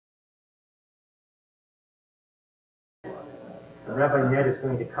Rabbi Ned is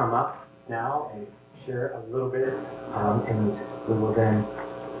going to come up now and share a little bit, and we will then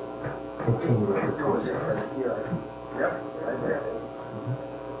continue with the course. Yep, right there.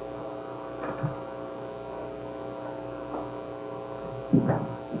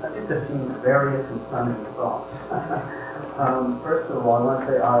 Just a few various and sundry thoughts. First of all, I want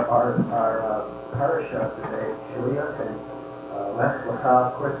to say our parasha today, Shaliach, and Lech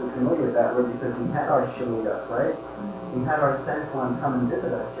Lecha, of course we're familiar with that word because we had our Shaliach, right? We had our sent one come and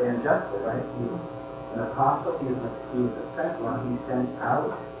visit us, Dan Justin, right? He was an apostle, he was a sent one. He sent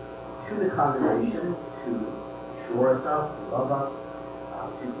out to the congregations to shore us up, to love us,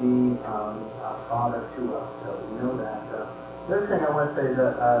 to be a father to us. So we know that. The other thing I want to say is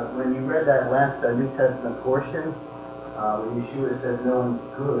that when you read that last New Testament portion, when Yeshua says no one's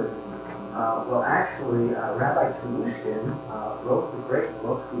good, well actually Rabbi Telushkin wrote the great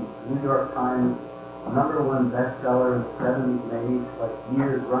book, the New York Times #1 bestseller in the 70s and 80s, like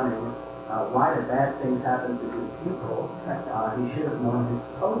years running, Why Did Bad Things Happen to Good People? He should have known his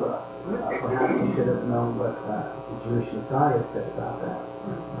Torah. Perhaps he should have known what the Jewish Messiah said about that.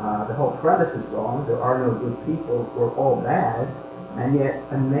 The whole premise is wrong. There are no good people. We're all bad. And yet,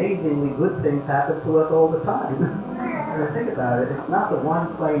 amazingly, good things happen to us all the time. And think about it. It's not the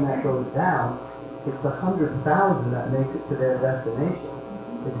one plane that goes down. It's the 100,000 that makes it to their destination.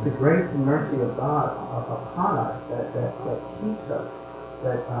 It's the grace and mercy of God upon us that keeps us,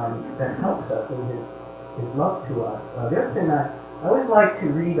 that helps us in His love to us. The other thing I always like to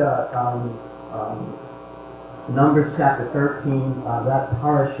read Numbers chapter 13, that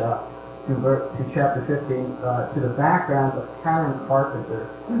parasha, to chapter 15, to the background of Karen Carpenter,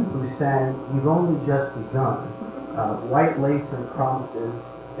 who sang, "You've only just begun." White lace and promises,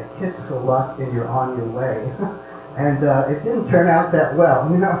 a kiss for luck, and you're on your way. And it didn't turn out that well.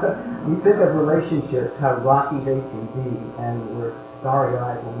 You know, you think of relationships, how rocky they can be, and we're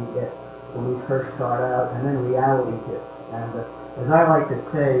starry-eyed when we first start out, and then reality hits. And as I like to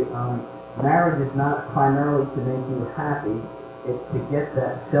say, marriage is not primarily to make you happy, it's to get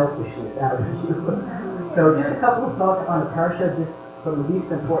that selfishness out of you. So just a couple of thoughts on the parasha, just from the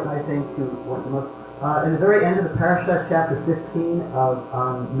least important, I think, to what the most. In the very end of the parasha, chapter 15 of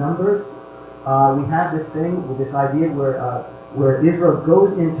Numbers, we have this thing, with this idea where Israel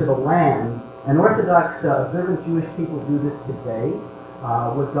goes into the land, and Orthodox observant Jewish people do this today.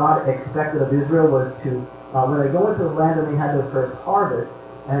 What God expected of Israel was to, when they go into the land and they had their first harvest,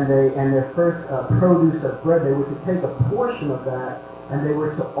 and their first produce of bread, they were to take a portion of that, and they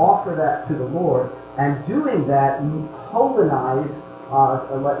were to offer that to the Lord, and doing that, holinize,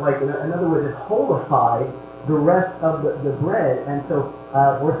 in other words, it holified the rest of the bread. And so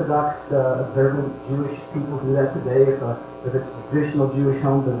Orthodox observant Jewish people do that today. If it's a traditional Jewish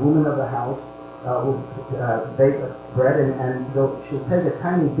home, the woman of the house will bake bread, and she'll take a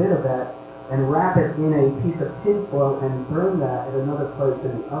tiny bit of that and wrap it in a piece of tin foil and burn that at another place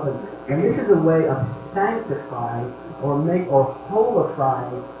in the oven. And this is a way of sanctifying or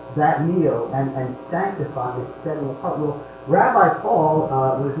holifying that meal and sanctifying it, setting it apart. Well, Rabbi Paul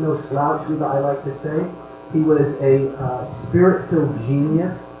was no slouch, I like to say. He was a spirit-filled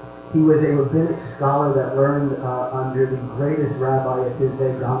genius. He was a rabbinic scholar that learned under the greatest rabbi of his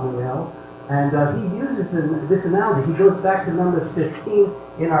day, Gamaliel. And he uses this analogy. He goes back to Numbers 15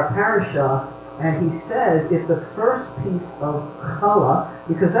 in our parasha, and he says, if the first piece of challah,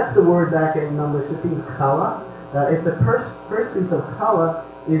 because that's the word back in Numbers 15, challah, if the first piece of challah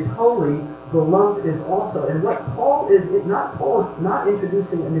is holy, the lump is also. And what Paul is not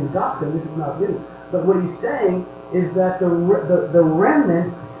introducing a new doctrine. This is not new. But what he's saying is that the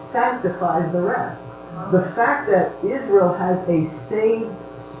remnant sanctifies the rest. The fact that Israel has a saved,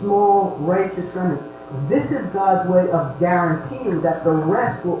 small, righteous remnant, this is God's way of guaranteeing that the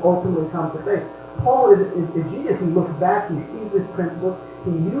rest will ultimately come to faith. Paul is a genius. He looks back, he sees this principle,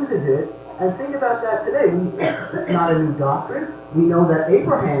 he uses it, and think about that today. It's not a new doctrine. We know that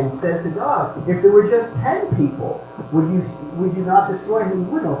Abraham said to God, if there were just 10 people, would you not destroy him?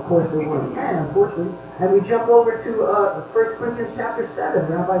 He wouldn't. Of course, there weren't 10, unfortunately. And we jump over to 1 Corinthians chapter 7.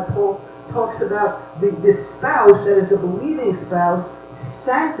 Rabbi Paul talks about this spouse, that is the believing spouse,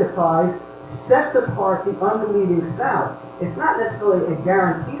 sanctifies, sets apart the unbelieving spouse. It's not necessarily a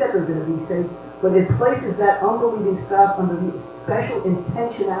guarantee that they're going to be saved, but it places that unbelieving spouse under the special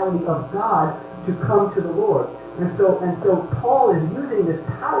intentionality of God to come to the Lord. And so Paul is using this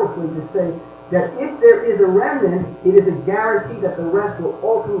powerfully to say that if there is a remnant, it is a guarantee that the rest will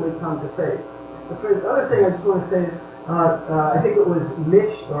ultimately come to faith. The other thing I just want to say is, I think it was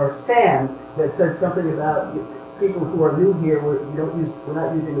Mitch or Sam that said something about people who are new here. We're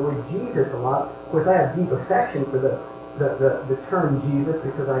not using the word Jesus a lot. Of course, I have deep affection for the the term Jesus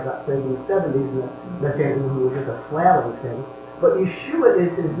because I got saved in the 70s and the Messianic movement was just a flailing thing. But Yeshua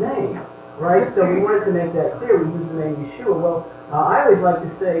is his name, right? So we wanted to make that clear. We use the name Yeshua. Well, I always like to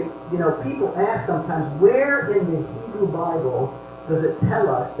say, people ask sometimes, where in the Hebrew Bible does it tell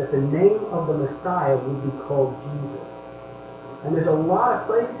us that the name of the Messiah would be called Jesus? And there's a lot of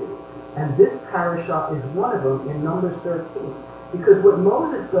places. And this parashah is one of them in Numbers 13. Because what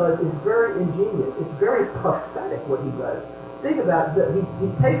Moses does is very ingenious. It's very prophetic what he does. Think about it.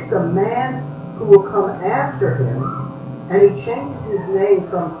 He takes a man who will come after him, and he changes his name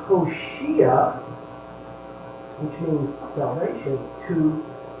from Hoshea, which means salvation, to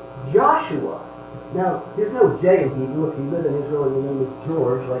Joshua. Now, there's no J in Hebrew. If you live in Israel and your name is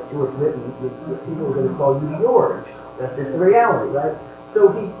George, like George Whitney, people are going to call you George. That's just the reality, right?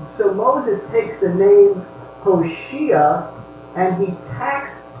 So Moses takes the name Hoshea and he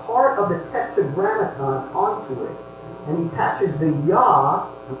tacks part of the Tetragrammaton onto it. And he attaches the Yah,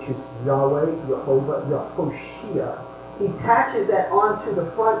 which is Yahweh, Jehovah, Yehoshea. He attaches that onto the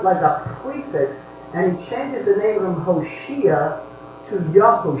front like a prefix, and he changes the name from Hoshea to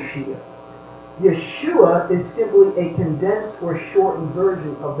Yehoshea. Yeshua is simply a condensed or shortened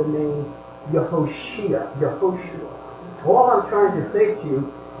version of the name Yehoshua. All I'm trying to say to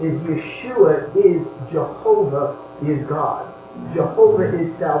you is Yeshua is Jehovah is God. Jehovah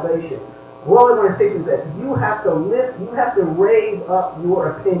is salvation. All I want to say to you is that you have to raise up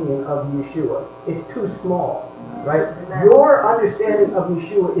your opinion of Yeshua. It's too small, right? Your understanding of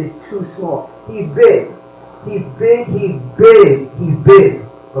Yeshua is too small. He's big. He's big, he's big, he's big.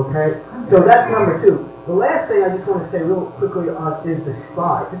 Okay? So that's number 2. The last thing I just want to say real quickly to us is the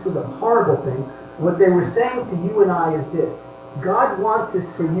spies. This is a horrible thing. What they were saying to you and I is this: God wants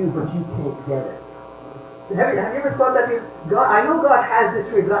this for you, but you can't get it. Have you ever thought that? God, I know God has this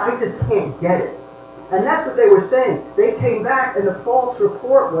for you, but I just can't get it. And that's what they were saying. They came back, and the false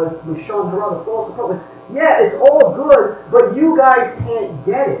report was Sean Harrell. The false report was, yeah, it's all good, but you guys can't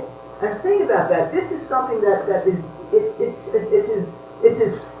get it. And think about that. This is something that is it's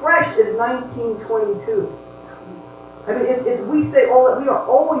as fresh as 1922. I mean, we say all that we are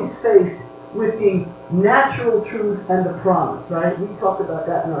always faced with the natural truth and the promise, right? We talked about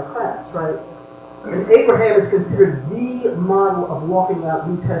that in our class, right? And Abraham is considered the model of walking out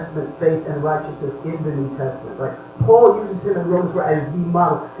New Testament faith and righteousness in the New Testament, right? Paul uses him in Romans as the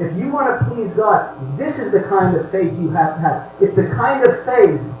model. If you want to please God, this is the kind of faith you have to have. It's the kind of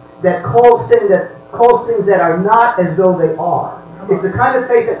faith that calls things that are not as though they are. It's the kind of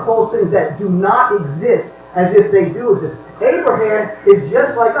faith that calls things that do not exist as if they do exist. Abraham is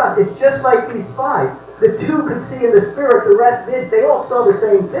just like us. It's just like these spies. The 2 could see in the spirit, the rest did. They all saw the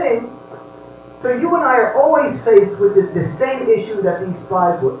same thing. So you and I are always faced with the same issue that these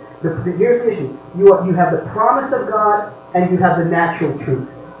spies were. Here's the issue. You have the promise of God and you have the natural truth.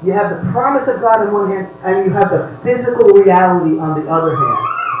 You have the promise of God on one hand and you have the physical reality on the other hand.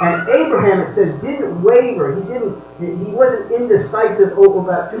 And Abraham, it says, didn't waver. He wasn't indecisive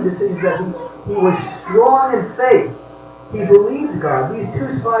about 2 decisions. That he was strong in faith. He believed God. These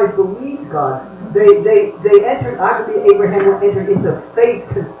 2 spies believed God. They entered, I believe Abraham entered into faith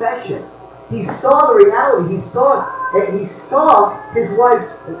confession. He saw the reality. He saw his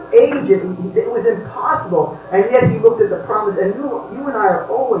wife's age. It was impossible. And yet he looked at the promise. And you and I are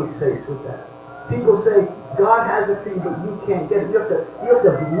always faced with that. People say, God has it for you, but you can't get it. You have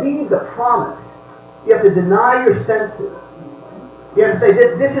to believe the promise. You have to deny your senses. You have to say,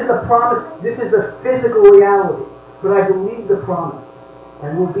 this is the promise. This is the physical reality. But I believe the promise.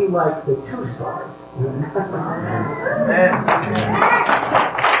 And we'll be like the 2 spies. Amen.